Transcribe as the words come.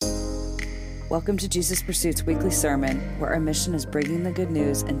Welcome to Jesus Pursuit's weekly sermon, where our mission is bringing the good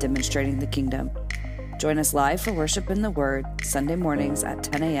news and demonstrating the kingdom. Join us live for worship in the Word, Sunday mornings at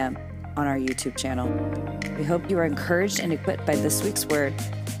 10 a.m. on our YouTube channel. We hope you are encouraged and equipped by this week's Word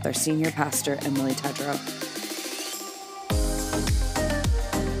with our senior pastor, Emily Tadro.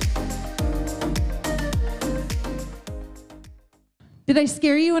 Did I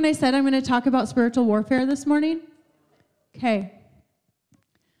scare you when I said I'm going to talk about spiritual warfare this morning? Okay.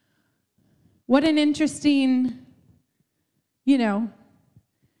 What an interesting, I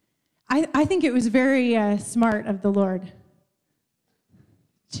think it was very smart of the Lord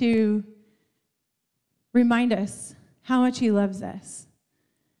to remind us how much He loves us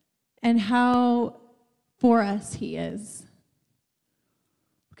and how for us He is.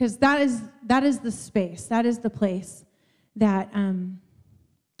 Because that is the space, that is the place that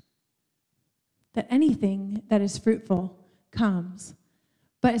that anything that is fruitful comes.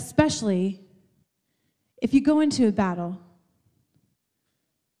 But especially if you go into a battle,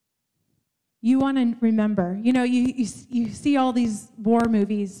 you want to remember, you see all these war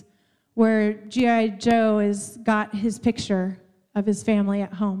movies where G.I. Joe has got his picture of his family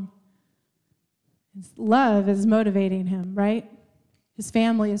at home. His love is motivating him, right? His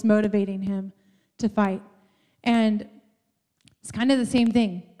family is motivating him to fight. And it's kind of the same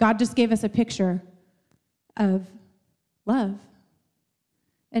thing. God just gave us a picture of love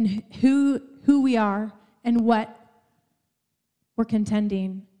and who we are and what we're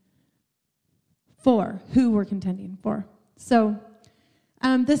contending for, who we're contending for. So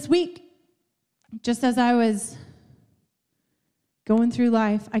this week, just as I was going through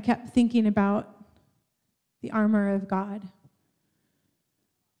life, I kept thinking about the armor of God.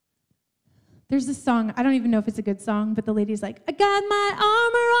 There's this song, I don't even know if it's a good song, but the lady's like, I got my armor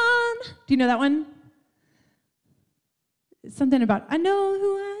on. Do you know that one? It's something about, I know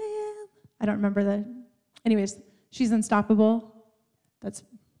who I am. I don't remember anyways, she's unstoppable. It's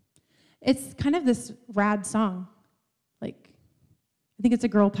kind of this rad song. I think it's a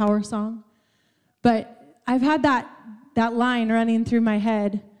girl power song. But I've had that line running through my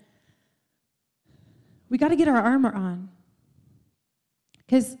head. We got to get our armor on.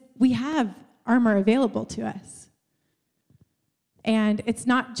 Because we have armor available to us. And it's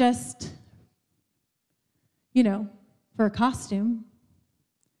not just, for a costume.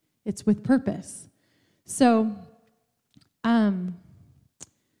 It's with purpose. So, we're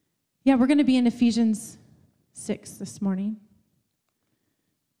going to be in Ephesians 6 this morning.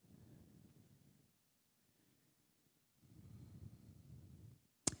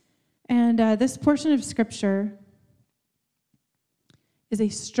 And this portion of Scripture is a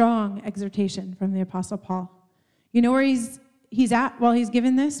strong exhortation from the Apostle Paul. You know where he's at while he's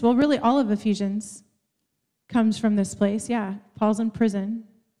given this? Well, really all of Ephesians comes from this place. Yeah, Paul's in prison.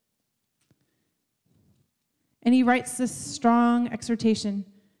 And he writes this strong exhortation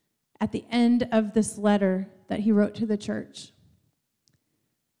at the end of this letter that he wrote to the church.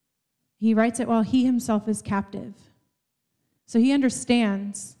 He writes it while he himself is captive. So he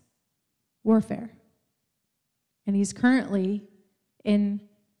understands warfare. And he's currently in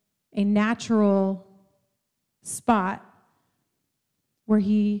a natural spot where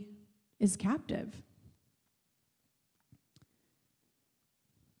he is captive.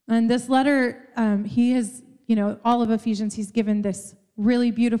 And this letter, he has, all of Ephesians, he's given this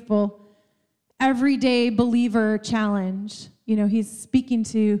really beautiful everyday believer challenge. He's speaking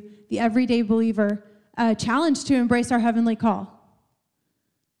to the everyday believer, challenge to embrace our heavenly call,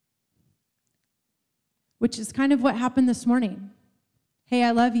 which is kind of what happened this morning. Hey,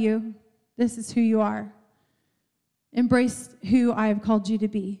 I love you. This is who you are. Embrace who I have called you to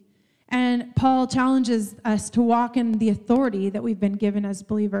be. And Paul challenges us to walk in the authority that we've been given as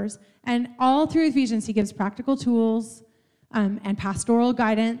believers. And all through Ephesians, he gives practical tools and pastoral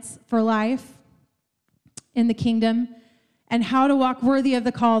guidance for life in the kingdom and how to walk worthy of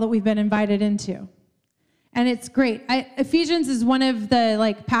the call that we've been invited into. And it's great. Ephesians is one of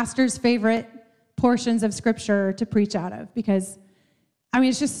the pastor's favorite portions of Scripture to preach out of because,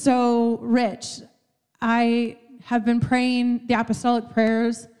 it's just so rich. I have been praying the apostolic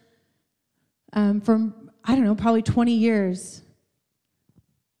prayers for, probably 20 years.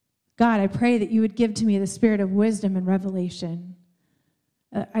 God, I pray that you would give to me the spirit of wisdom and revelation.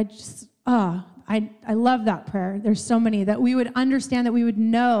 I love that prayer. There's so many that we would understand, that we would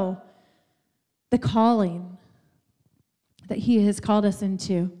know the calling that he has called us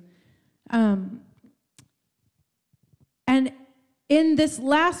into. And in this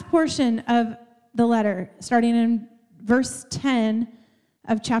last portion of the letter, starting in verse 10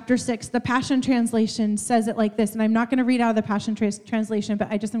 of chapter 6, the Passion Translation says it like this, and I'm not going to read out of the Passion Translation, but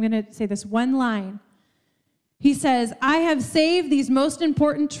I'm going to say this one line. He says, I have saved these most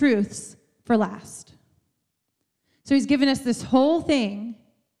important truths for last. So he's given us this whole thing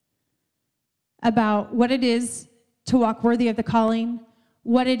about what it is to walk worthy of the calling,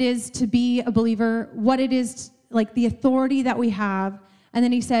 what it is to be a believer, what it is, like the authority that we have. And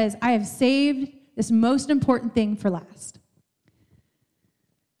then he says, I have saved this most important thing for last.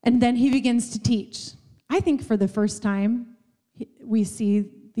 And then he begins to teach. I think for the first time, we see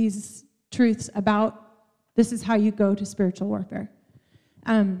these truths about this is how you go to spiritual warfare.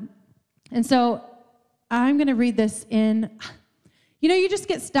 And so I'm going to read this in, you just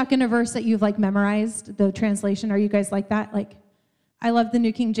get stuck in a verse that you've memorized, the translation. Are you guys like that? I love the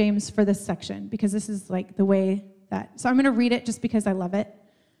New King James for this section because this is the way that, so I'm going to read it just because I love it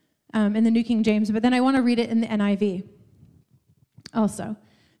in the New King James, but then I want to read it in the NIV also.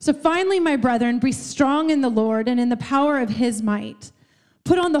 So finally, my brethren, be strong in the Lord and in the power of his might.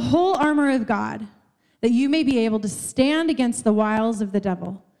 Put on the whole armor of God, that you may be able to stand against the wiles of the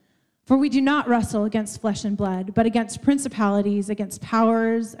devil. For we do not wrestle against flesh and blood, but against principalities, against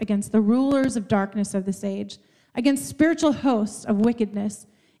powers, against the rulers of darkness of this age, against spiritual hosts of wickedness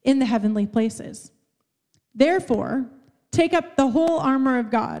in the heavenly places. Therefore, take up the whole armor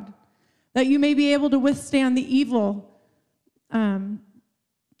of God, that you may be able to withstand the evil,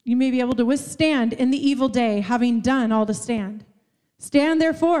 you may be able to withstand in the evil day, having done all to stand. Stand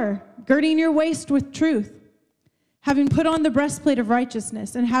therefore, girding your waist with truth, having put on the breastplate of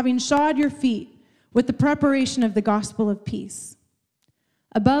righteousness, and having shod your feet with the preparation of the gospel of peace.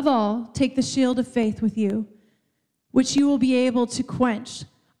 Above all, take the shield of faith with you, which you will be able to quench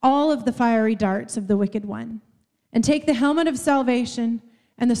all of the fiery darts of the wicked one. And take the helmet of salvation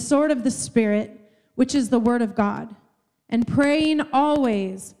and the sword of the Spirit, which is the word of God, and praying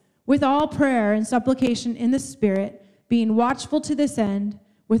always with all prayer and supplication in the Spirit, being watchful to this end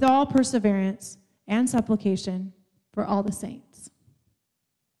with all perseverance and supplication for all the saints.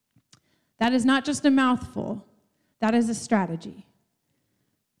 That is not just a mouthful, that is a strategy.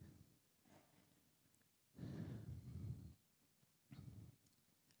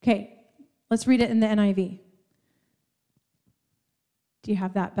 Okay, let's read it in the NIV. Do you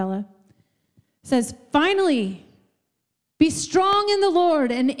have that, Bella? It says, finally, be strong in the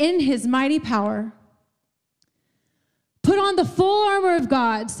Lord and in his mighty power. Put on the full armor of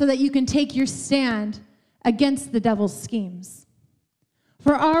God so that you can take your stand against the devil's schemes.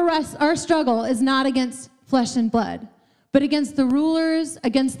 For our struggle is not against flesh and blood, but against the rulers,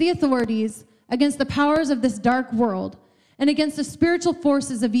 against the authorities, against the powers of this dark world, and against the spiritual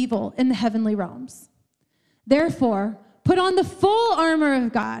forces of evil in the heavenly realms. Therefore, put on the full armor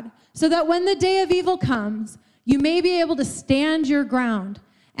of God, so that when the day of evil comes, you may be able to stand your ground.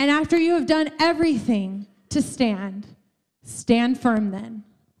 And after you have done everything to stand, stand firm then,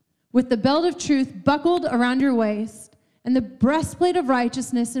 with the belt of truth buckled around your waist, and the breastplate of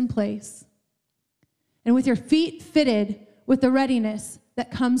righteousness in place, and with your feet fitted with the readiness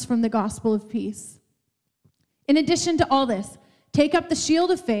that comes from the gospel of peace. In addition to all this, take up the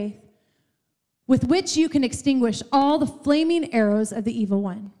shield of faith, with which you can extinguish all the flaming arrows of the evil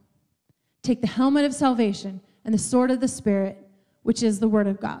one. Take the helmet of salvation and the sword of the Spirit, which is the word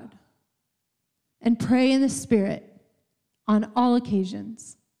of God. And pray in the Spirit on all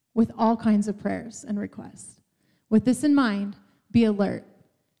occasions with all kinds of prayers and requests. With this in mind, be alert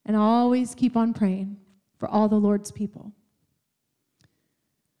and always keep on praying for all the Lord's people.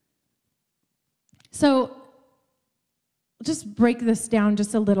 So just break this down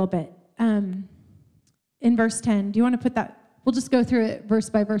just a little bit. In verse 10, do you want to put that? We'll just go through it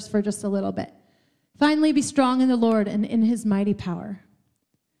verse by verse for just a little bit. Finally, be strong in the Lord and in his mighty power.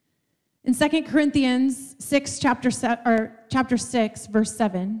 In 2 Corinthians 6, chapter 6, verse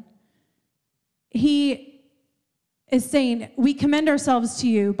 7, he is saying, we commend ourselves to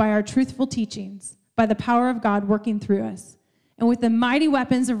you by our truthful teachings, by the power of God working through us, and with the mighty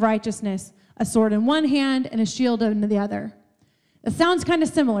weapons of righteousness, a sword in one hand and a shield in the other. It sounds kind of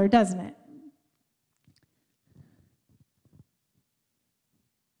similar, doesn't it?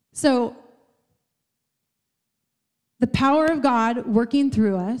 So, the power of God working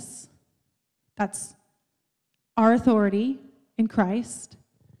through us, that's our authority in Christ,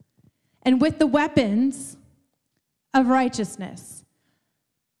 and with the weapons of righteousness.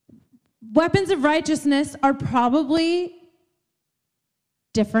 Weapons of righteousness are probably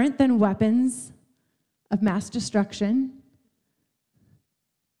different than weapons of mass destruction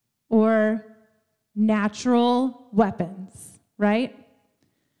or natural weapons, right?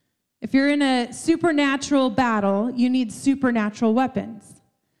 If you're in a supernatural battle, you need supernatural weapons.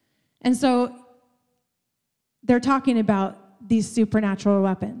 And so they're talking about these supernatural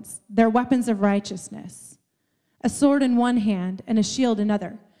weapons. They're weapons of righteousness. A sword in one hand and a shield in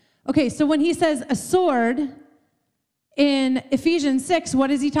another. Okay, so when he says a sword in Ephesians 6,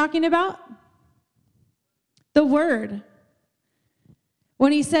 what is he talking about? The word.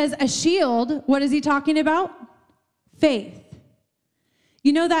 When he says a shield, what is he talking about? Faith.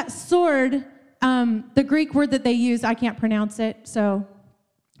 You know that sword, the Greek word that they use, I can't pronounce it, so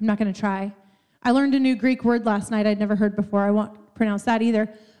I'm not going to try. I learned a new Greek word last night I'd never heard before. I won't pronounce that either.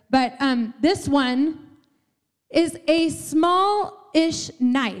 But this one is a small-ish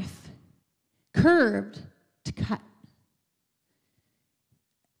knife, curved to cut.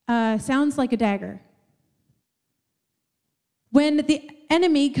 Sounds like a dagger. When the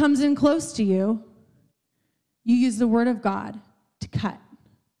enemy comes in close to you, you use the word of God to cut,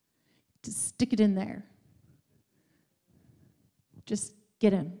 to stick it in there. Just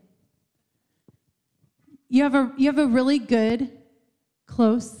get him. You have a really good,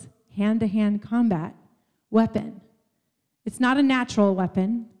 close, hand-to-hand combat weapon. It's not a natural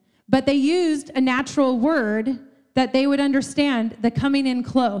weapon, but they used a natural word that they would understand, the coming in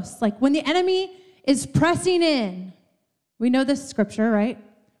close. Like when the enemy is pressing in, we know this scripture, right?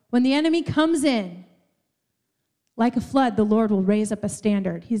 When the enemy comes in, like a flood, the Lord will raise up a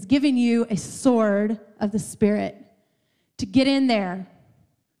standard. He's giving you a sword of the Spirit to get in there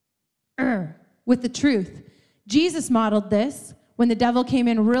with the truth. Jesus modeled this when the devil came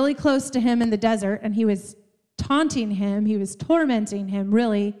in really close to him in the desert and he was taunting him. He was tormenting him,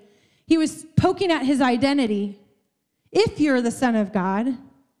 really. He was poking at his identity. If you're the Son of God,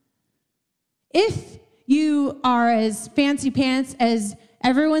 if you are as fancy pants as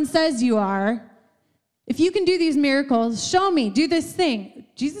everyone says you are, if you can do these miracles, show me, do this thing.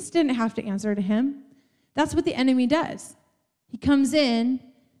 Jesus didn't have to answer to him. That's what the enemy does. He comes in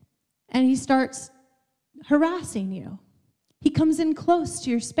and he starts harassing you. He comes in close to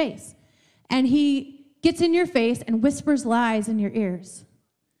your space and he gets in your face and whispers lies in your ears.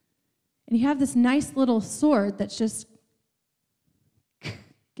 And you have this nice little sword that's just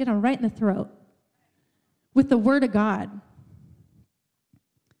get him right in the throat with the word of God.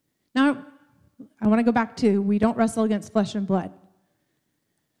 Now, I want to go back to, we don't wrestle against flesh and blood.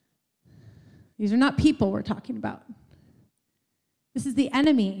 These are not people we're talking about. This is the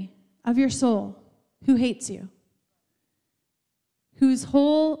enemy of your soul who hates you, whose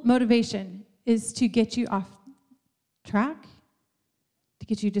whole motivation is to get you off track, to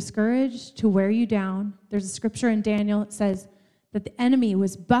get you discouraged, to wear you down. There's a scripture in Daniel that says that the enemy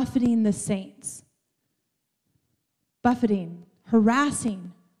was buffeting the saints,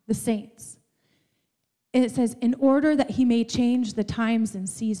 harassing the saints. And it says, in order that he may change the times and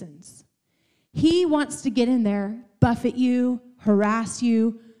seasons. He wants to get in there, buffet you, harass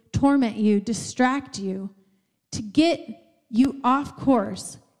you, torment you, distract you, to get you off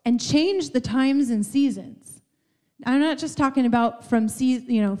course and change the times and seasons. I'm not just talking about from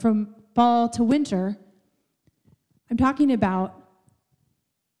fall to winter. I'm talking about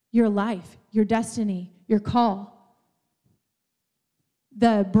your life, your destiny, your call.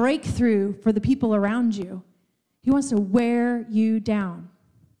 The breakthrough for the people around you. He wants to wear you down.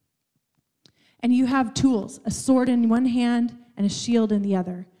 And you have tools, a sword in one hand and a shield in the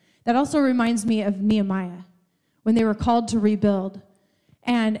other. That also reminds me of Nehemiah, when they were called to rebuild.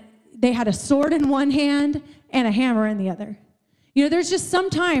 And they had a sword in one hand and a hammer in the other. You know, there's just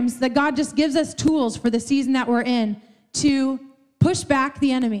sometimes that God just gives us tools for the season that we're in to push back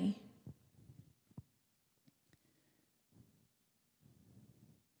the enemy.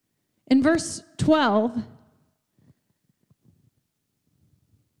 In verse 12,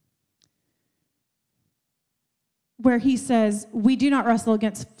 where he says, we do not wrestle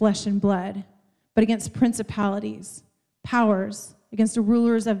against flesh and blood, but against principalities, powers, against the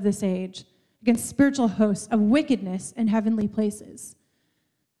rulers of this age, against spiritual hosts of wickedness in heavenly places.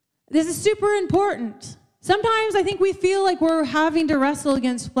 This is super important. Sometimes I think we feel like we're having to wrestle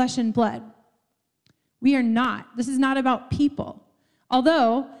against flesh and blood. We are not. This is not about people.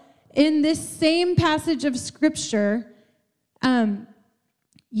 Although, in this same passage of Scripture,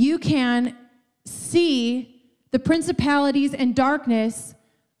 you can see the principalities and darkness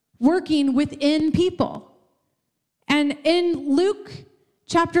working within people. And in Luke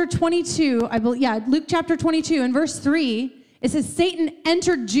chapter 22, Luke chapter 22, in verse 3, it says, Satan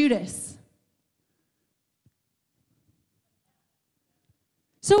entered Judas.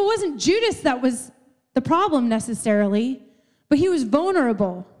 So it wasn't Judas that was the problem necessarily, but he was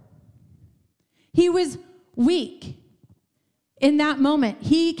vulnerable. He was weak. in that moment,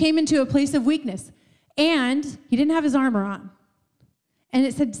 he came into a place of weakness, and he didn't have his armor on. And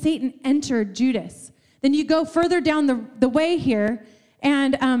it said Satan entered Judas. Then you go further down the way here,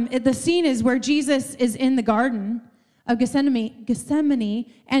 and the scene is where Jesus is in the garden of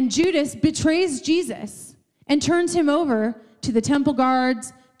Gethsemane, and Judas betrays Jesus and turns him over to the temple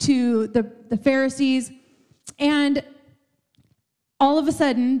guards, to the Pharisees, and all of a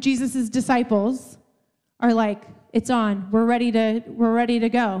sudden, Jesus' disciples are like, it's on. We're ready to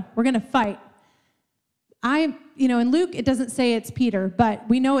go. We're going to fight. In Luke, it doesn't say it's Peter, but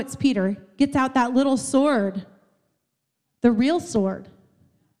we know it's Peter. Gets out that little sword, the real sword,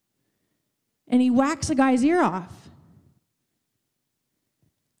 and he whacks a guy's ear off.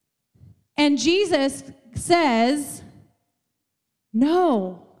 And Jesus says,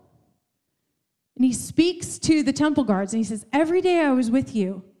 no. And he speaks to the temple guards, and he says, every day I was with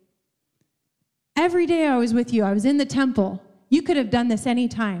you. Every day I was with you. I was in the temple. You could have done this any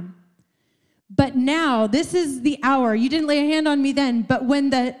time. But now, this is the hour. You didn't lay a hand on me then, but when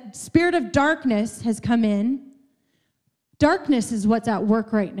the spirit of darkness has come in, darkness is what's at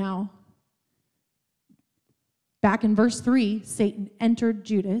work right now. Back in verse 3, Satan entered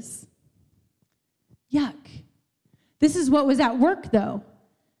Judas. Yuck. This is what was at work, though.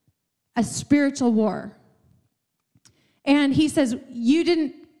 A spiritual war. And he says, you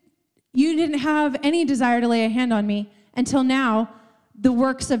didn't have any desire to lay a hand on me until now. The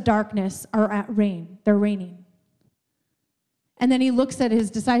works of darkness are at reign. They're reigning. And then he looks at his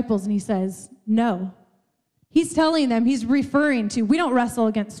disciples and he says, no. He's telling them, he's referring to, we don't wrestle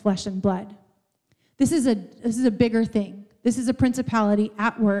against flesh and blood. This is a bigger thing. This is a principality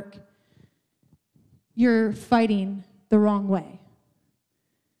at work. You're fighting the wrong way.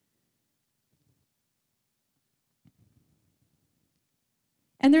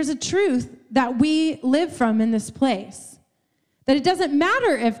 And there's a truth that we live from in this place, that it doesn't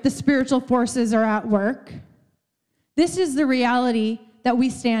matter if the spiritual forces are at work. This is the reality that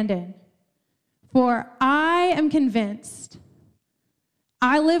we stand in. For I am convinced,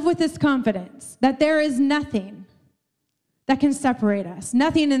 I live with this confidence, that there is nothing that can separate us.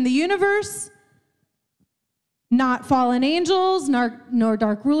 Nothing in the universe, not fallen angels, nor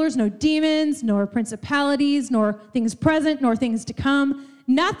dark rulers, no demons, nor principalities, nor things present, nor things to come.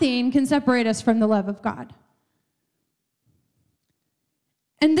 Nothing can separate us from the love of God.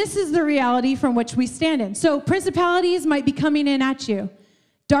 And this is the reality from which we stand in. So principalities might be coming in at you.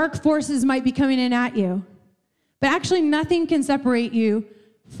 Dark forces might be coming in at you. But actually nothing can separate you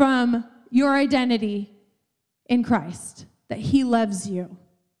from your identity in Christ, that he loves you.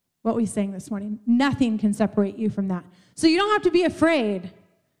 What we sang this morning. Nothing can separate you from that. So you don't have to be afraid.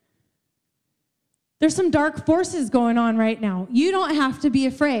 There's some dark forces going on right now. You don't have to be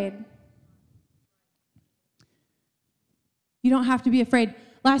afraid. You don't have to be afraid.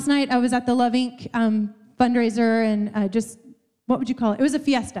 Last night I was at the Love Inc. Fundraiser and what would you call it? It was a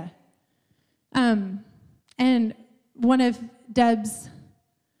fiesta. And one of Deb's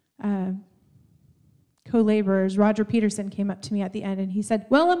co-laborers, Roger Peterson, came up to me at the end and he said,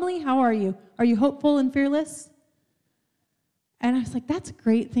 well, Emily, how are you? Are you hopeful and fearless? And I was like, that's a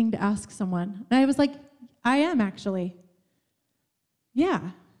great thing to ask someone. And I was like, I am actually.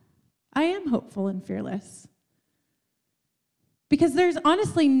 Yeah, I am hopeful and fearless. Because there's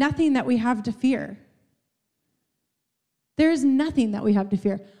honestly nothing that we have to fear. There's nothing that we have to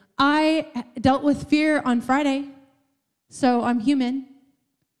fear. I dealt with fear on Friday, so I'm human.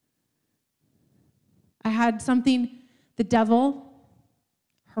 I had something, the devil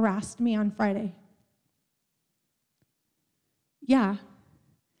harassed me on Friday. Yeah.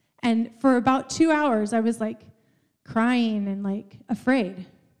 And for about 2 hours, I was like crying and like afraid.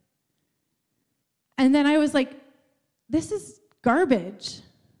 And then I was like, this is garbage.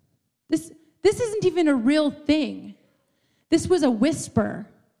 This isn't even a real thing. This was a whisper,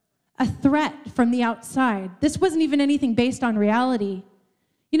 a threat from the outside. This wasn't even anything based on reality.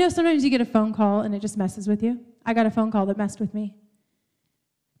 You know, sometimes you get a phone call and it just messes with you. I got a phone call that messed with me.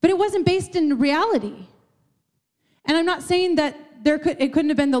 But it wasn't based in reality. And I'm not saying that it couldn't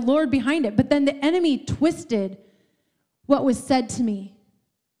have been the Lord behind it, but then the enemy twisted what was said to me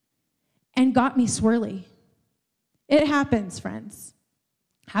and got me swirly. It happens, friends.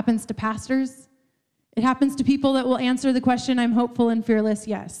 It happens to pastors. It happens to people that will answer the question, I'm hopeful and fearless,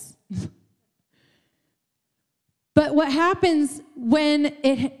 yes. But what happens when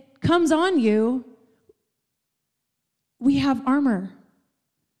it comes on you, we have armor.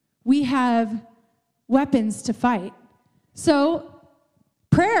 We have weapons to fight. So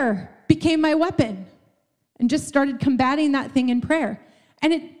prayer became my weapon and just started combating that thing in prayer.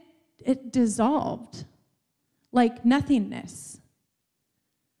 And it dissolved. like nothingness.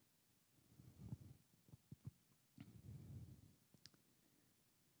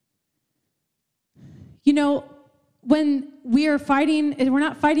 You know, when we are fighting, we're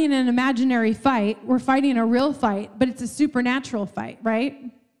not fighting an imaginary fight, we're fighting a real fight, but it's a supernatural fight,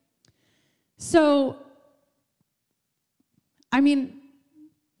 right? So, I mean,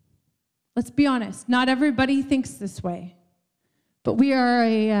 let's be honest, not everybody thinks this way, but we are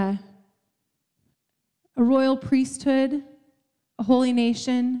a royal priesthood, a holy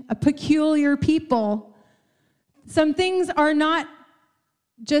nation, a peculiar people. Some things are not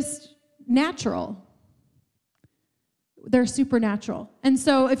just natural. They're supernatural. And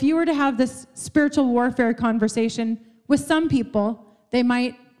so if you were to have this spiritual warfare conversation with some people, they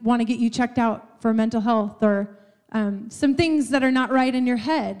might want to get you checked out for mental health or some things that are not right in your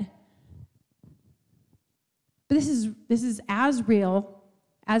head. But this is as real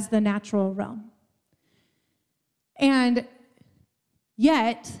as the natural realm. And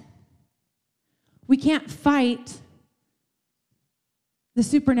yet, we can't fight the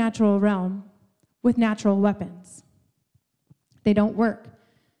supernatural realm with natural weapons. They don't work.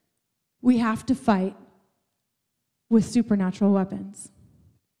 We have to fight with supernatural weapons.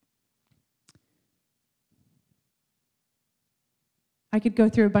 I could go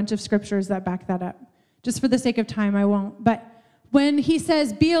through a bunch of scriptures that back that up. Just for the sake of time, I won't. But when he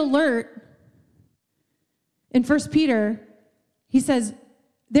says, be alert, in 1 Peter, he says,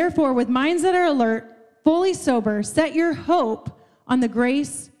 therefore, with minds that are alert, fully sober, set your hope on the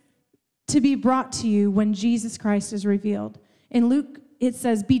grace to be brought to you when Jesus Christ is revealed. In Luke, it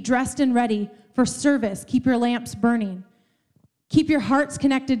says, be dressed and ready for service. Keep your lamps burning. Keep your hearts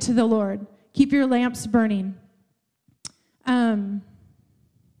connected to the Lord. Keep your lamps burning. In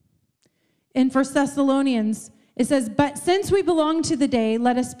 1 Thessalonians, it says, but since we belong to the day,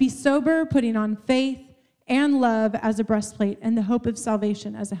 let us be sober, putting on faith and love as a breastplate and the hope of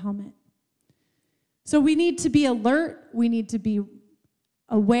salvation as a helmet. So we need to be alert. We need to be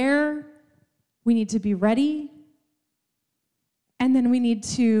aware. We need to be ready. And then we need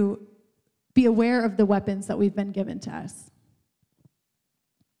to be aware of the weapons that we've been given to us.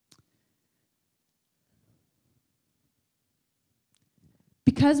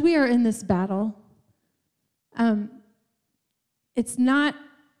 Because we are in this battle, it's not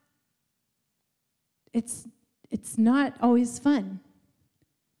always fun.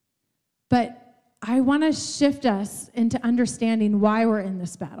 But I want to shift us into understanding why we're in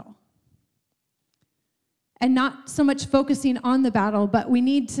this battle. And not so much focusing on the battle, but we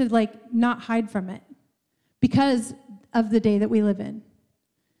need to not hide from it because of the day that we live in.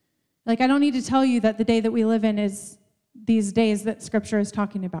 I don't need to tell you that the day that we live in is these days that Scripture is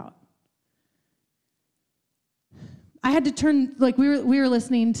talking about. I had to turn, we were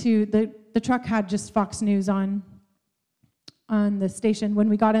listening to, the truck had just Fox News on the station when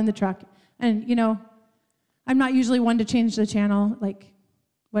we got in the truck. And, I'm not usually one to change the channel,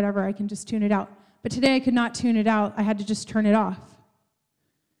 whatever, I can just tune it out. But today I could not tune it out. I had to just turn it off.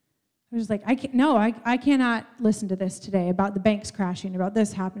 I was like, I cannot listen to this today about the banks crashing, about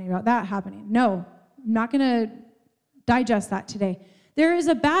this happening, about that happening. No, I'm not going to digest that today. There is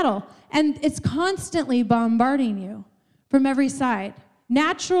a battle, and it's constantly bombarding you from every side.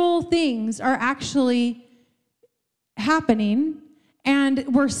 Natural things are actually happening, and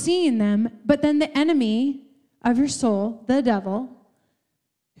we're seeing them, but then the enemy of your soul, the devil,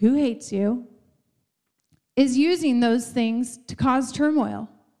 who hates you, is using those things to cause turmoil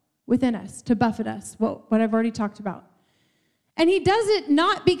within us, to buffet us, what I've already talked about. And he does it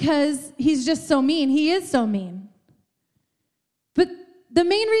not because he's just so mean. He is so mean. But the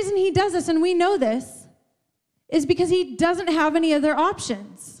main reason he does this, and we know this, is because he doesn't have any other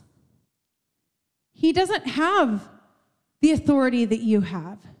options. He doesn't have the authority that you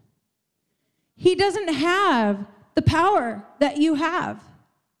have. He doesn't have the power that you have.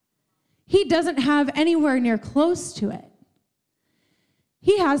 He doesn't have anywhere near close to it.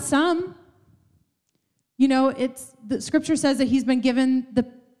 He has some. The Scripture says that he's been given the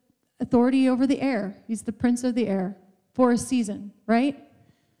authority over the air. He's the prince of the air for a season, right?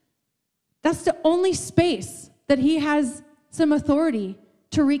 That's the only space that he has some authority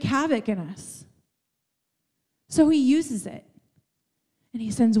to wreak havoc in us. So he uses it. And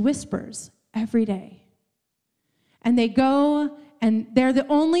he sends whispers every day. And they go, and they're the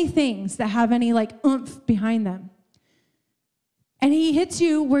only things that have any oomph behind them. And he hits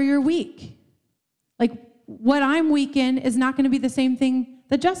you where you're weak. What I'm weak in is not going to be the same thing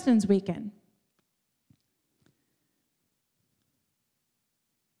that Justin's weak in.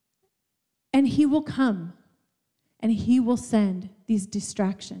 And he will come, and he will send these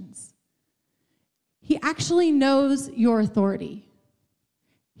distractions. He actually knows your authority.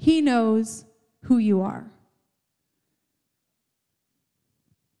 He knows who you are.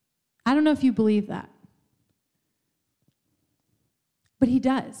 I don't know if you believe that, but he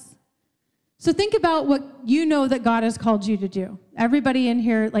does. So think about what you know that God has called you to do. Everybody in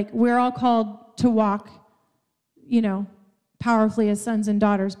here, like, we're all called to walk, powerfully as sons and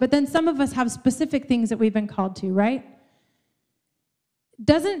daughters. But then some of us have specific things that we've been called to, right?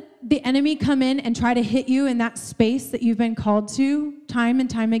 Doesn't the enemy come in and try to hit you in that space that you've been called to time and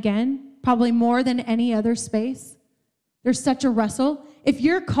time again? Probably more than any other space. There's such a wrestle. If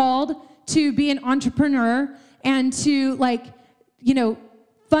you're called to be an entrepreneur and to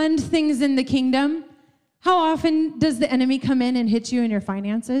fund things in the kingdom, how often does the enemy come in and hit you in your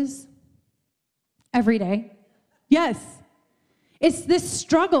finances? Every day. Yes. It's this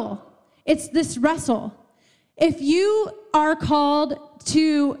struggle. It's this wrestle. If you are called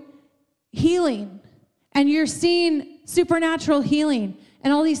to healing and you're seeing supernatural healing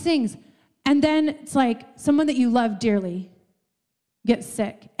and all these things, and then it's like someone that you love dearly gets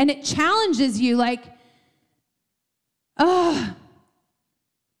sick, and it challenges you like, I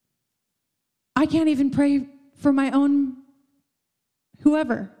can't even pray for my own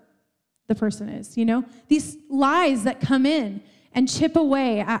whoever the person is, These lies that come in and chip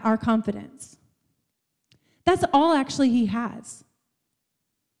away at our confidence. That's all actually he has.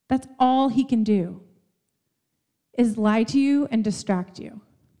 That's all he can do, is lie to you and distract you.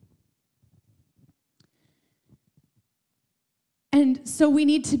 And so we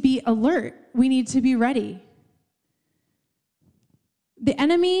need to be alert. We need to be ready. The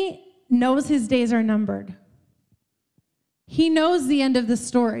enemy knows his days are numbered. He knows the end of the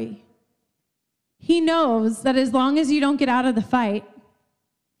story. He knows that as long as you don't get out of the fight,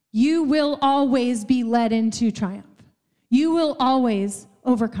 you will always be led into triumph. You will always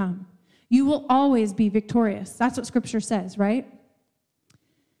overcome. You will always be victorious. That's what Scripture says, right?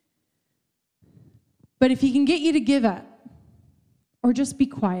 But if he can get you to give up or just be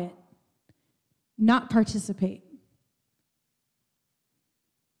quiet, not participate,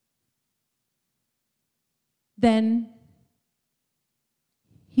 then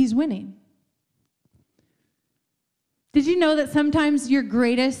he's winning. Did you know that sometimes your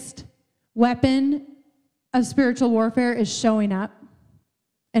greatest weapon of spiritual warfare is showing up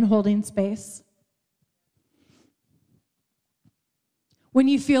and holding space? When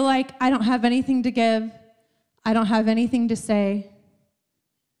you feel like, I don't have anything to give, I don't have anything to say,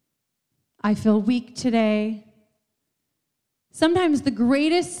 I feel weak today. Sometimes the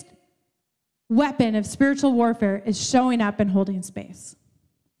greatest weapon of spiritual warfare is showing up and holding space.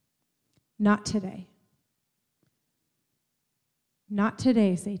 Not today. Not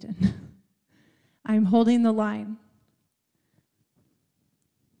today, Satan. I'm holding the line.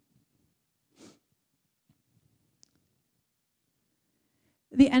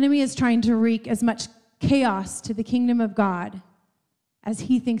 The enemy is trying to wreak as much chaos to the kingdom of God as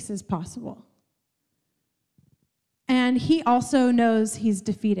he thinks is possible. And he also knows he's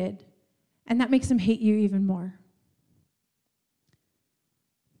defeated, and that makes him hate you even more.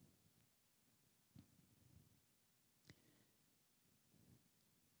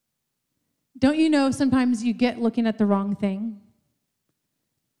 Don't you know sometimes you get looking at the wrong thing?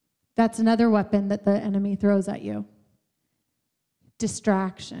 That's another weapon that the enemy throws at you.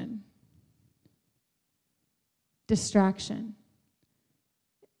 Distraction. Distraction.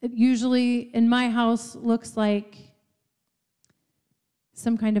 It usually, in my house, looks like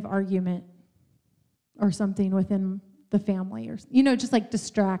some kind of argument or something within the family, or, just like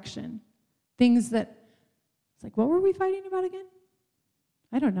distraction. Things that, it's like, what were we fighting about again?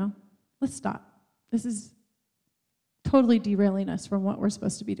 I don't know. Let's stop. This is totally derailing us from what we're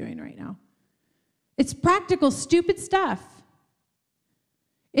supposed to be doing right now. It's practical, stupid stuff.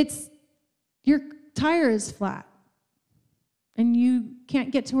 It's your tire is flat and you can't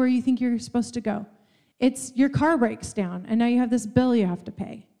get to where you think you're supposed to go. It's your car breaks down and now you have this bill you have to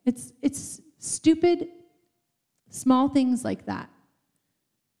pay. It's stupid, small things like that.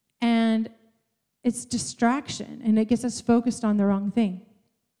 And it's distraction, and it gets us focused on the wrong thing.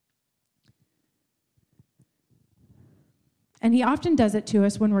 And he often does it to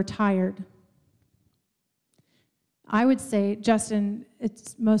us when we're tired. I would say, Justin,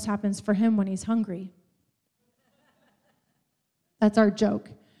 it most happens for him when he's hungry. That's our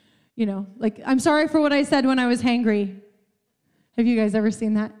joke. I'm sorry for what I said when I was hangry. Have you guys ever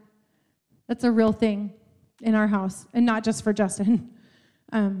seen that? That's a real thing in our house, and not just for Justin.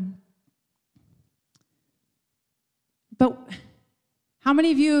 But how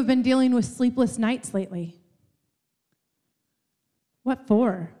many of you have been dealing with sleepless nights lately? What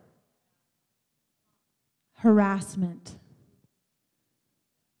for? harassment.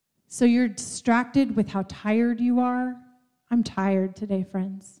 So you're distracted with how tired you are. I'm tired today,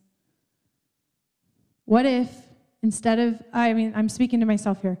 friends. What if instead of, I'm speaking to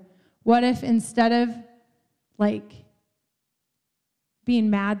myself here. What if instead of being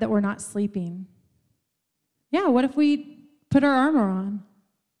mad that we're not sleeping? Yeah, what if we put our armor on?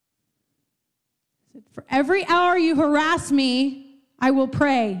 For every hour you harass me, I will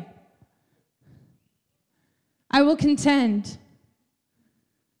pray. I will contend.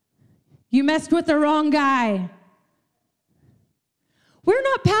 You messed with the wrong guy. We're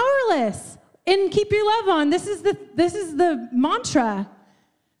not powerless in Keep Your Love On. This is the mantra.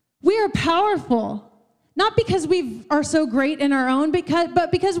 We are powerful, not because we are so great in our own,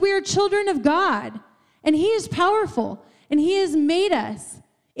 but because we are children of God, and He is powerful, and He has made us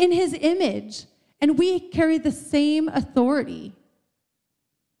in His image, and we carry the same authority.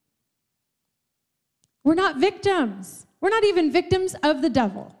 We're not victims. We're not even victims of the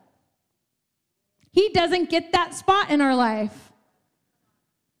devil. He doesn't get that spot in our life.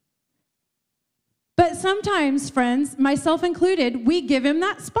 But sometimes, friends, myself included, we give him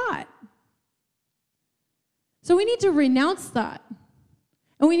that spot. So we need to renounce that.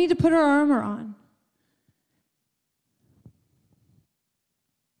 And we need to put our armor on.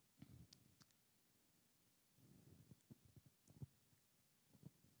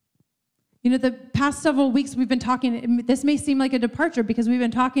 The past several weeks we've been talking, this may seem like a departure because we've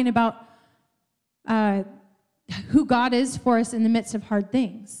been talking about who God is for us in the midst of hard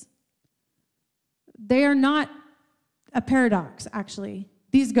things. They are not a paradox, actually.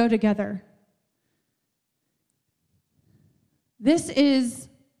 These go together. This is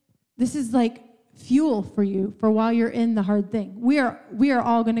like fuel for you for while you're in the hard thing. We are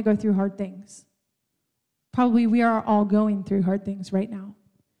all going to go through hard things. Probably we are all going through hard things right now.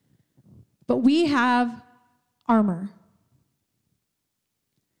 But we have armor.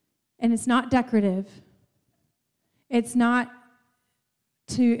 And it's not decorative. It's not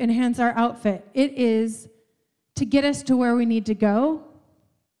to enhance our outfit. It is to get us to where we need to go.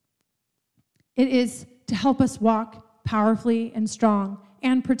 It is to help us walk powerfully and strong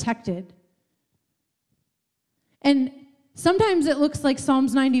and protected. And sometimes it looks like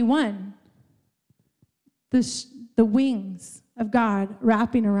Psalms 91, the wings of God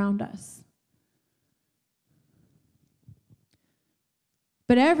wrapping around us.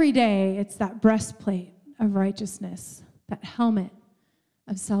 But every day, it's that breastplate of righteousness, that helmet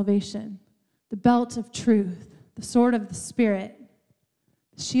of salvation, the belt of truth, the sword of the Spirit,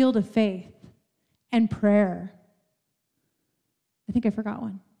 the shield of faith, and prayer. I think I forgot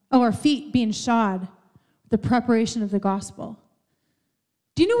one. Oh, our feet being shod with the preparation of the gospel.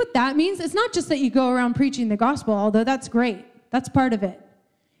 Do you know what that means? It's not just that you go around preaching the gospel, although that's great. That's part of it.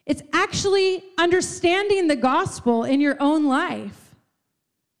 It's actually understanding the gospel in your own life.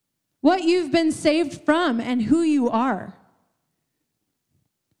 What you've been saved from and who you are.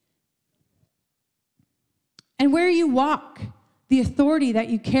 And where you walk, the authority that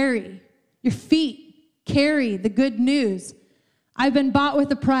you carry. Your feet carry the good news. I've been bought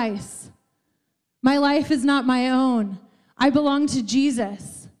with a price. My life is not my own. I belong to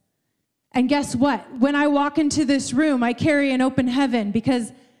Jesus. And guess what? When I walk into this room, I carry an open heaven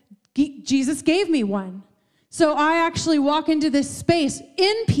because Jesus gave me one. So I actually walk into this space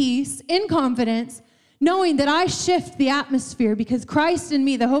in peace, in confidence, knowing that I shift the atmosphere because Christ in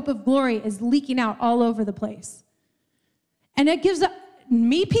me, the hope of glory, is leaking out all over the place. And it gives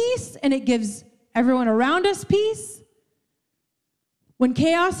me peace, and it gives everyone around us peace. When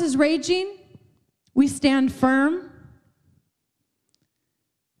chaos is raging, we stand firm.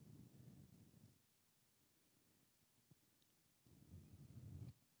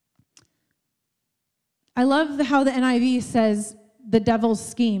 I love how the NIV says the devil's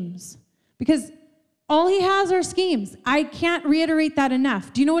schemes, because all he has are schemes. I can't reiterate that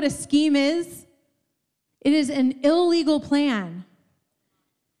enough. Do you know what a scheme is? It is an illegal plan.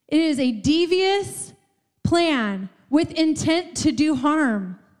 It is a devious plan with intent to do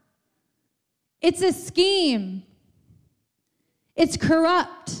harm. It's a scheme. It's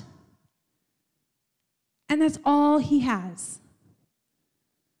corrupt. And that's all he has.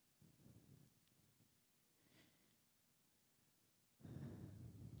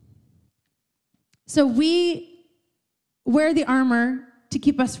 So we wear the armor to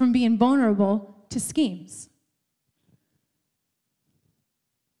keep us from being vulnerable to schemes.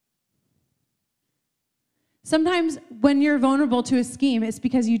 Sometimes when you're vulnerable to a scheme, it's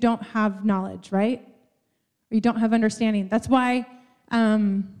because you don't have knowledge, right? Or you don't have understanding. That's why,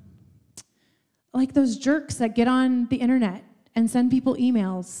 like those jerks that get on the internet and send people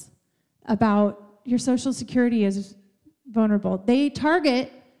emails about your Social Security is vulnerable. They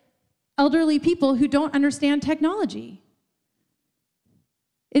target elderly people who don't understand technology.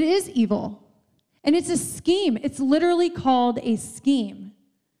 It is evil. And it's a scheme. It's literally called a scheme.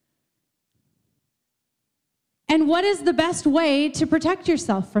 And what is the best way to protect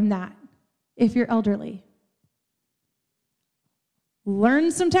yourself from that if you're elderly?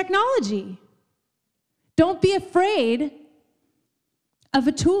 Learn some technology. Don't be afraid of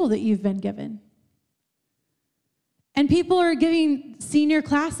a tool that you've been given. And people are giving senior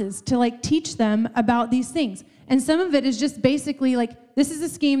classes to teach them about these things. And some of it is just basically this is a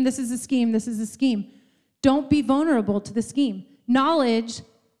scheme, this is a scheme, this is a scheme. Don't be vulnerable to the scheme. Knowledge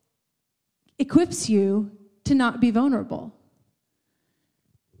equips you to not be vulnerable.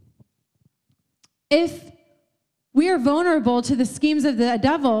 If we are vulnerable to the schemes of the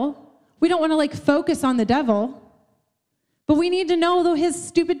devil, we don't want to focus on the devil, but we need to know his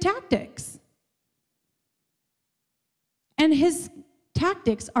stupid tactics. And his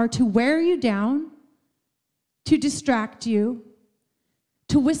tactics are to wear you down, to distract you,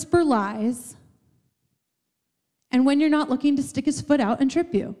 to whisper lies, and when you're not looking, to stick his foot out and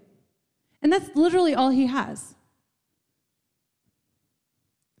trip you. And that's literally all he has.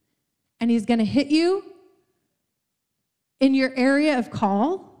 And he's going to hit you in your area of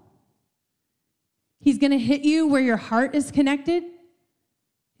call. He's going to hit you where your heart is connected.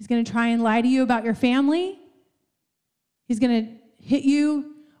 He's going to try and lie to you about your family. He's going to hit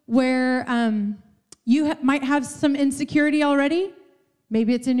you where you might have some insecurity already.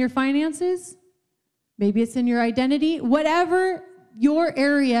 Maybe it's in your finances. Maybe it's in your identity. Whatever your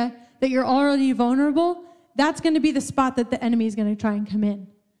area that you're already vulnerable, that's going to be the spot that the enemy is going to try and come in.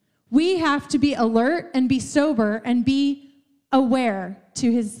 We have to be alert and be sober and be aware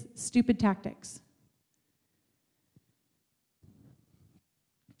to his stupid tactics.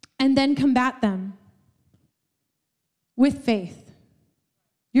 And then combat them with faith.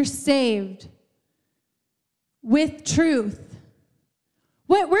 You're saved with truth.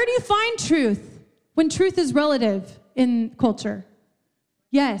 Where do you find truth when truth is relative in culture?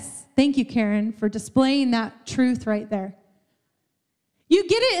 Yes, thank you, Karen, for displaying that truth right there. You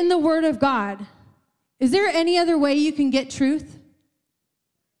get it in the Word of God. Is there any other way you can get truth?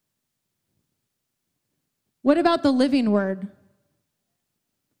 What about the living Word?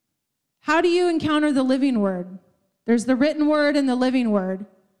 How do you encounter the living Word? There's the written Word and the living Word.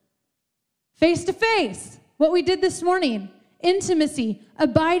 Face to face, what we did this morning. Intimacy,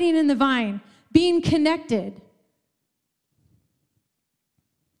 abiding in the vine, being connected.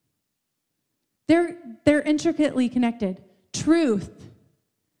 They're intricately connected. Truth.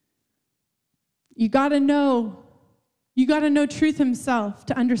 You got to know truth himself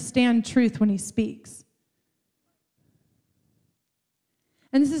to understand truth when he speaks.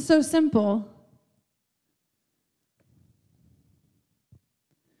 And this is so simple.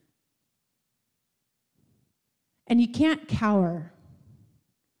 And you can't cower.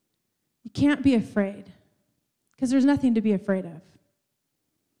 You can't be afraid, because there's nothing to be afraid of.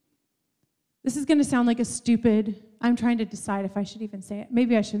 This is going to sound like I'm trying to decide if I should even say it.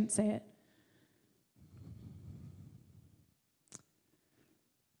 Maybe I shouldn't say it.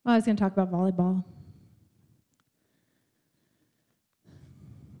 Well, I was going to talk about volleyball.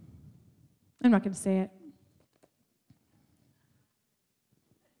 I'm not going to say it.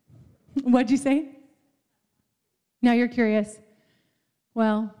 What'd you say? Now you're curious.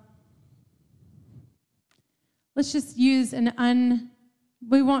 Well, let's just use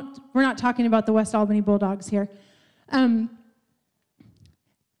we're not talking about the West Albany Bulldogs here. But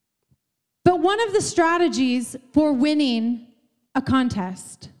one of the strategies for winning a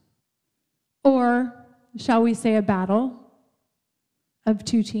contest, or shall we say a battle of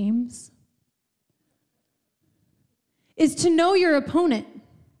two teams, is to know your opponent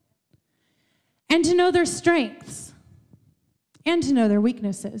and to know their strengths and to know their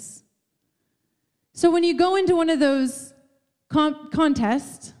weaknesses. So when you go into one of those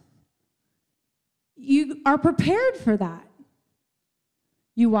contests, you are prepared for that.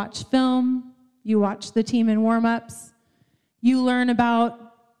 You watch film, you watch the team in warm-ups, you learn about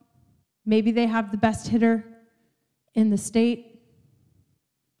maybe they have the best hitter in the state.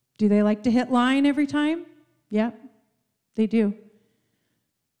 Do they like to hit line every time? Yep, they do.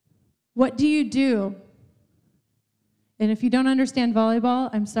 What do you do? And if you don't understand volleyball,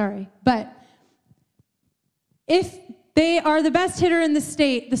 I'm sorry. But if they are the best hitter in the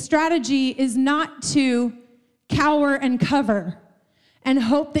state, the strategy is not to cower and cover and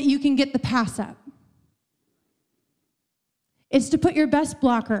hope that you can get the pass up. It's to put your best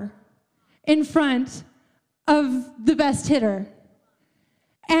blocker in front of the best hitter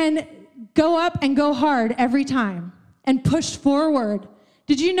and go up and go hard every time and push forward.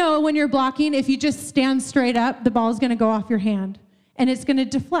 Did you know when you're blocking, if you just stand straight up, the ball is going to go off your hand and it's going to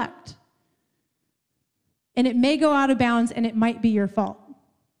deflect. And it may go out of bounds and it might be your fault.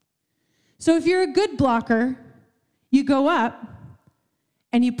 So if you're a good blocker, you go up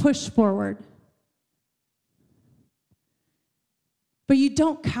and you push forward. But you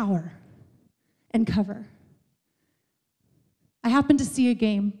don't cower and cover. I happened to see a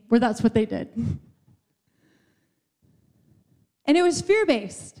game where that's what they did. And it was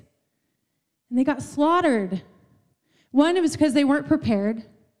fear-based. And they got slaughtered. One, it was because they weren't prepared.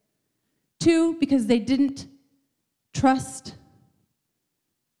 Two, because they didn't trust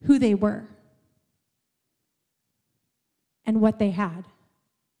who they were and what they had.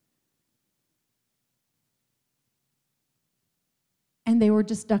 And they were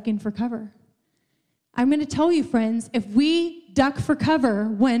just ducking for cover. I'm going to tell you, friends, if we duck for cover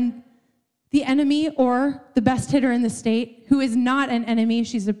when the enemy or the best hitter in the state, who is not an enemy,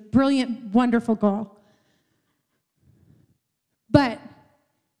 she's a brilliant, wonderful girl. But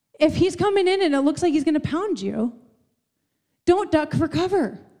if he's coming in and it looks like he's going to pound you, don't duck for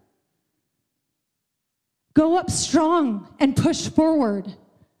cover. Go up strong and push forward.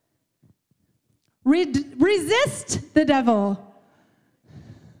 Resist the devil.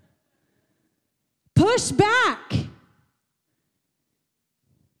 Push back.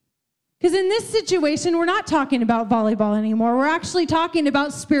 Because in this situation, we're not talking about volleyball anymore. We're actually talking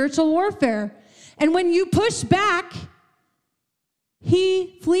about spiritual warfare. And when you push back,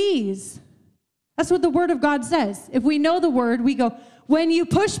 he flees. That's what the Word of God says. If we know the Word, we go, when you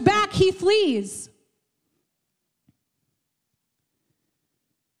push back, he flees.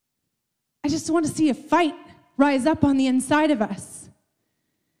 I just want to see a fight rise up on the inside of us.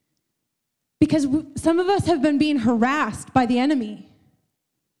 Because some of us have been being harassed by the enemy.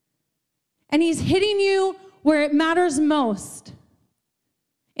 And he's hitting you where it matters most,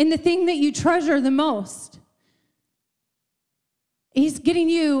 in the thing that you treasure the most. He's getting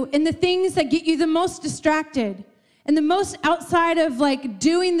you in the things that get you the most distracted and the most outside of like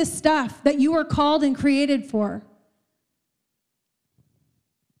doing the stuff that you are called and created for.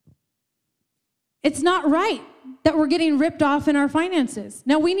 It's not right that we're getting ripped off in our finances.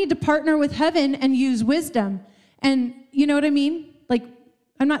 Now, we need to partner with heaven and use wisdom. And you know what I mean? Like,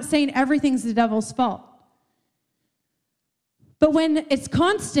 I'm not saying everything's the devil's fault. But when it's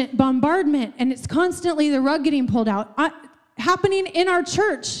constant bombardment and it's constantly the rug getting pulled out, happening in our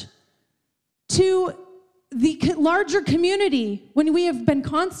church to the larger community, when we have been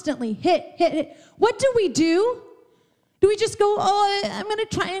constantly hit, what do? Do we just go, oh, I'm gonna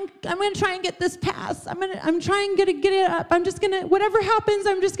try and get this pass. I'm trying to get it up. Whatever happens,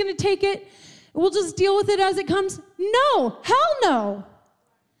 I'm just gonna take it. We'll just deal with it as it comes. No, hell no.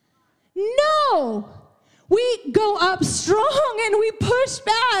 No. We go up strong and we push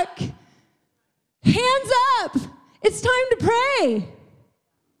back. Hands up. It's time to pray.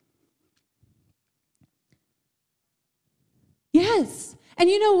 Yes. And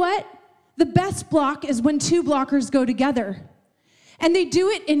you know what? The best block is when two blockers go together. And they do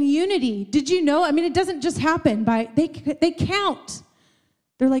it in unity. Did you know? I mean, it doesn't just happen they count.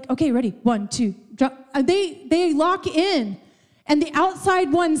 They're like, okay, ready, 1, 2, drop. They lock in. And the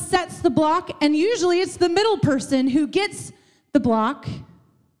outside one sets the block, and usually it's the middle person who gets the block.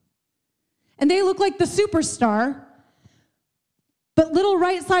 And they look like the superstar. But little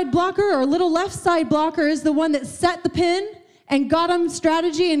right side blocker or little left side blocker is the one that set the pin and got them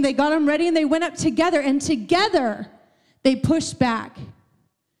strategy, and they got them ready, and they went up together, and together they push back.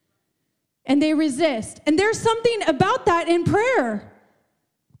 And they resist. And there's something about that in prayer.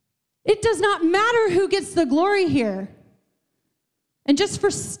 It does not matter who gets the glory here. And just for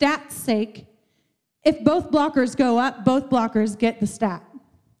stats' sake, if both blockers go up, both blockers get the stat.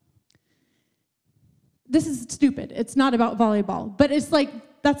 This is stupid. It's not about volleyball. But it's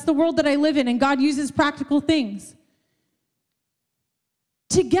like, that's the world that I live in, and God uses practical things.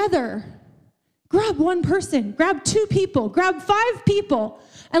 Together, grab one person, grab 2 people, grab 5 people,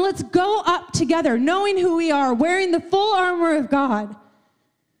 and let's go up together, knowing who we are, wearing the full armor of God,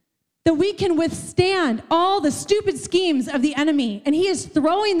 that we can withstand all the stupid schemes of the enemy, and he is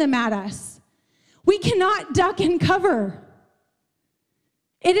throwing them at us. We cannot duck and cover.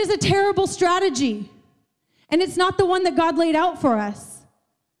 It is a terrible strategy, and it's not the one that God laid out for us.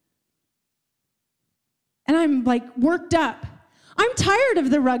 And I'm like worked up. I'm tired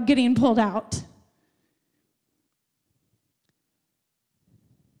of the rug getting pulled out.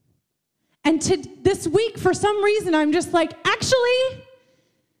 And this week, for some reason, I'm just like, actually,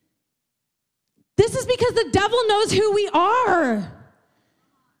 this is because the devil knows who we are.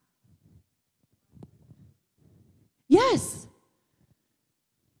 Yes.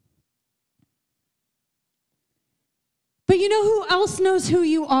 But you know who else knows who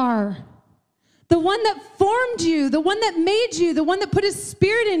you are? The one that formed you, the one that made you, the one that put his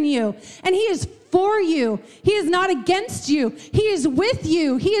spirit in you. And he is for you. He is not against you. He is with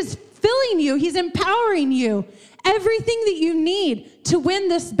you. He is filling you. He's empowering you. Everything that you need to win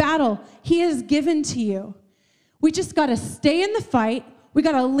this battle, he has given to you. We just got to stay in the fight. We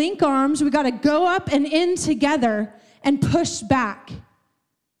got to link arms. We got to go up and in together and push back.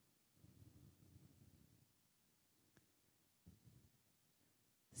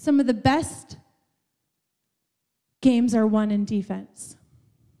 Some of the best games are won in defense.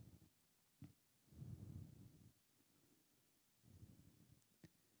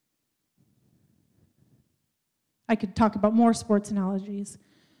 I could talk about more sports analogies,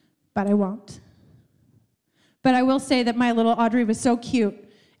 but I won't. But I will say that my little Audrey was so cute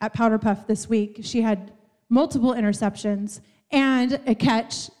at Powder Puff this week. She had multiple interceptions and a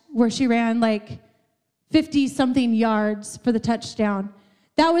catch where she ran like 50-something yards for the touchdown.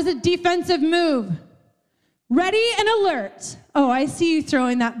 That was a defensive move. Ready and alert. Oh, I see you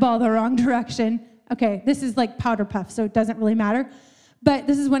throwing that ball the wrong direction. Okay, this is like Powder Puff, so it doesn't really matter. But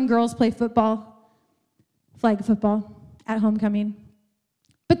this is when girls play football, flag football at homecoming.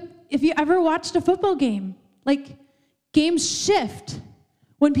 But if you ever watched a football game, like games shift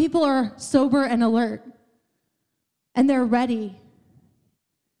when people are sober and alert and they're ready.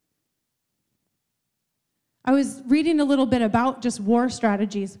 I was reading a little bit about just war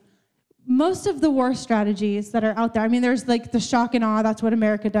strategies. Most of the war strategies that are out there, I mean, there's like the shock and awe, that's what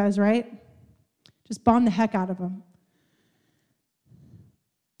America does, right? Just bomb the heck out of them.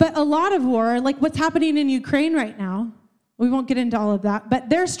 But a lot of war, like what's happening in Ukraine right now, we won't get into all of that, but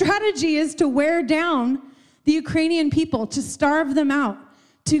their strategy is to wear down the Ukrainian people, to starve them out,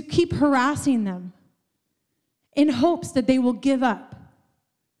 to keep harassing them in hopes that they will give up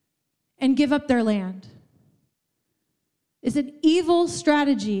and give up their land. It's an evil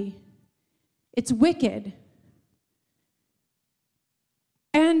strategy. It's wicked.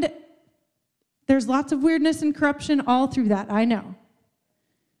 And there's lots of weirdness and corruption all through that. I know.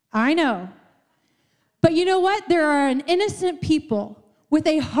 But you know what? There are an innocent people with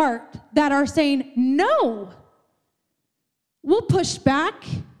a heart that are saying, no, we'll push back.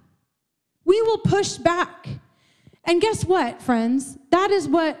 We will push back. And guess what, friends? That is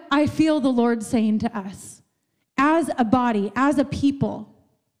what I feel the Lord saying to us as a body, as a people.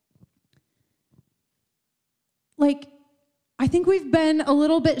 Like, I think we've been a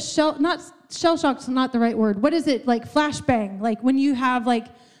little bit shell shock's not the right word. What is it? Like flashbang. Like when you have like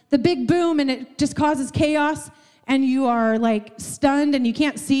the big boom and it just causes chaos and you are like stunned and you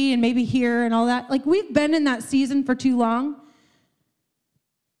can't see and maybe hear and all that. Like we've been in that season for too long.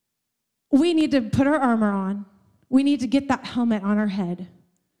 We need to put our armor on. We need to get that helmet on our head.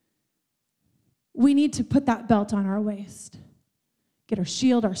 We need to put that belt on our waist. Get our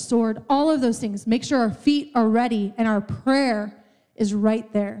shield, our sword, all of those things. Make sure our feet are ready and our prayer is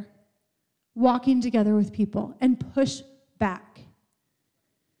right there. Walking together with people and push back.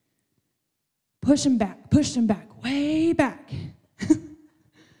 Push them back, way back.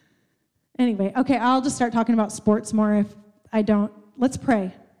 Anyway, okay, I'll just start talking about sports more if I don't. Let's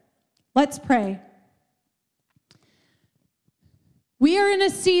pray. Let's pray. We are in a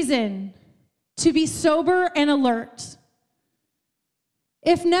season to be sober and alert.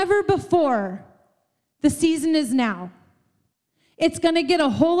 If never before, the season is now. It's going to get a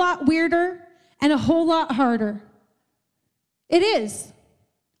whole lot weirder and a whole lot harder. It is.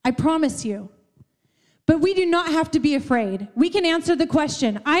 I promise you. But we do not have to be afraid. We can answer the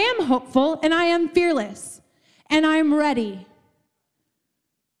question, I am hopeful and I am fearless and I am ready.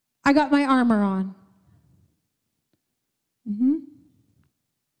 I got my armor on.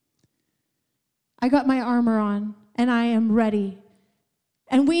 I got my armor on and I am ready.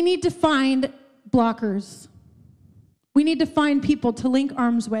 And we need to find blockers. We need to find people to link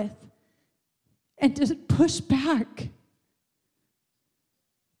arms with and to push back.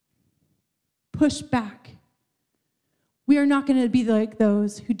 Push back. We are not going to be like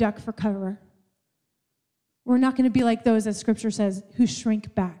those who duck for cover. We're not going to be like those, as Scripture says, who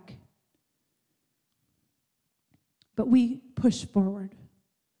shrink back. But we push forward.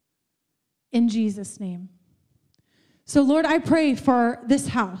 In Jesus' name. So, Lord, I pray for this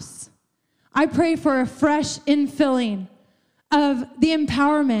house. I pray for a fresh infilling of the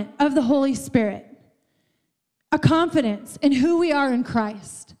empowerment of the Holy Spirit, a confidence in who we are in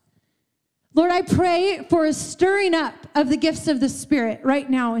Christ. Lord, I pray for a stirring up of the gifts of the Spirit right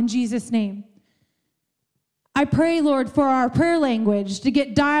now in Jesus' name. I pray, Lord, for our prayer language to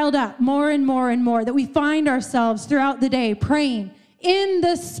get dialed up more and more and more, that we find ourselves throughout the day praying in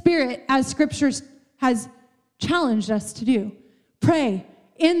the Spirit as Scripture has challenged us to do. Pray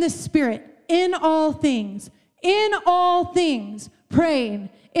in the Spirit, in all things, praying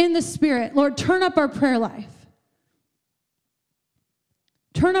in the Spirit. Lord, turn up our prayer life.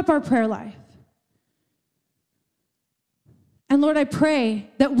 Turn up our prayer life. And Lord, I pray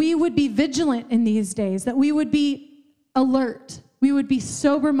that we would be vigilant in these days, that we would be alert, we would be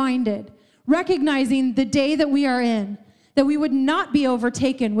sober-minded, recognizing the day that we are in, that we would not be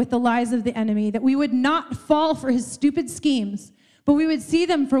overtaken with the lies of the enemy, that we would not fall for his stupid schemes, but we would see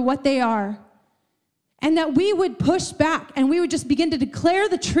them for what they are, and that we would push back and we would just begin to declare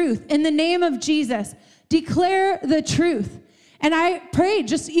the truth in the name of Jesus. Declare the truth. And I pray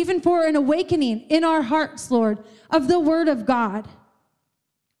just even for an awakening in our hearts, Lord, of the word of God,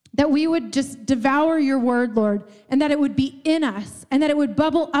 that we would just devour your word, Lord, and that it would be in us and that it would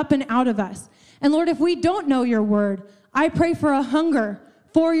bubble up and out of us. And Lord, if we don't know your word, I pray for a hunger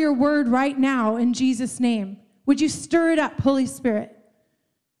for your word right now in Jesus' name. Would you stir it up, Holy Spirit?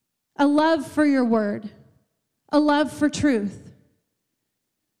 A love for your word, a love for truth.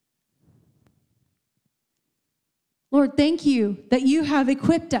 Lord, thank you that you have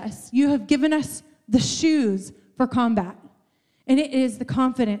equipped us. You have given us the shoes for combat. And it is the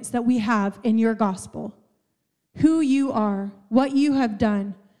confidence that we have in your gospel, who you are, what you have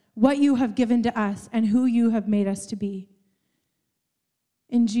done, what you have given to us, and who you have made us to be.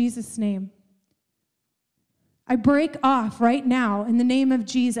 In Jesus' name, I break off right now in the name of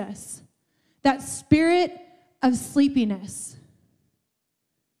Jesus that spirit of sleepiness.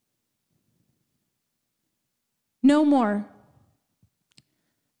 No more.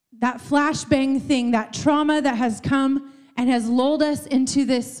 That flashbang thing, that trauma that has come and has lulled us into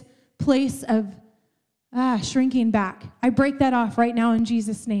this place of shrinking back. I break that off right now in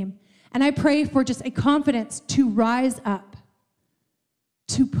Jesus' name. And I pray for just a confidence to rise up,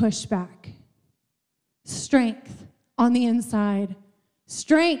 to push back. Strength on the inside.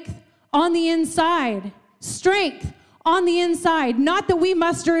 Strength on the inside. Strength on the inside. Not that we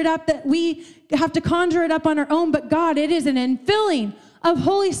muster it up, that we have to conjure it up on our own, but God, it is an infilling of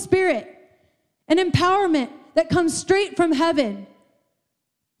Holy Spirit, an empowerment that comes straight from heaven.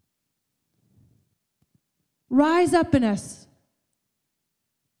 Rise up in us.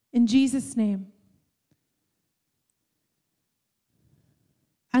 In Jesus' name.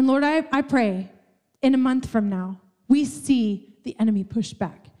 And Lord, I pray in a month from now, we see the enemy push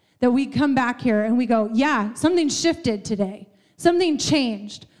back. That we come back here and we go, yeah, something shifted today. Something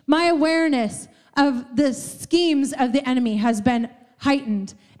changed. My awareness of the schemes of the enemy has been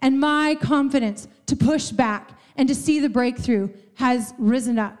heightened. And my confidence to push back and to see the breakthrough has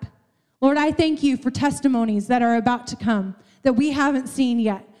risen up. Lord, I thank you for testimonies that are about to come that we haven't seen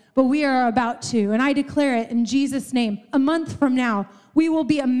yet, but we are about to. And I declare it in Jesus' name. A month from now, we will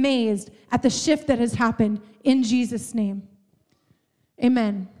be amazed at the shift that has happened in Jesus' name.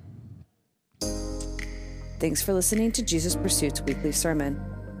 Amen. Thanks for listening to Jesus Pursuit's weekly sermon.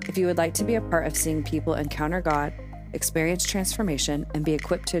 If you would like to be a part of seeing people encounter God, experience transformation, and be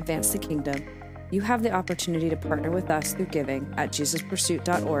equipped to advance the kingdom, you have the opportunity to partner with us through giving at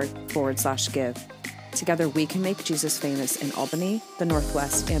jesuspursuit.org/give. Together we can make Jesus famous in Albany, the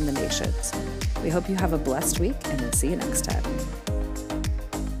Northwest, and the nations. We hope you have a blessed week, and we'll see you next time.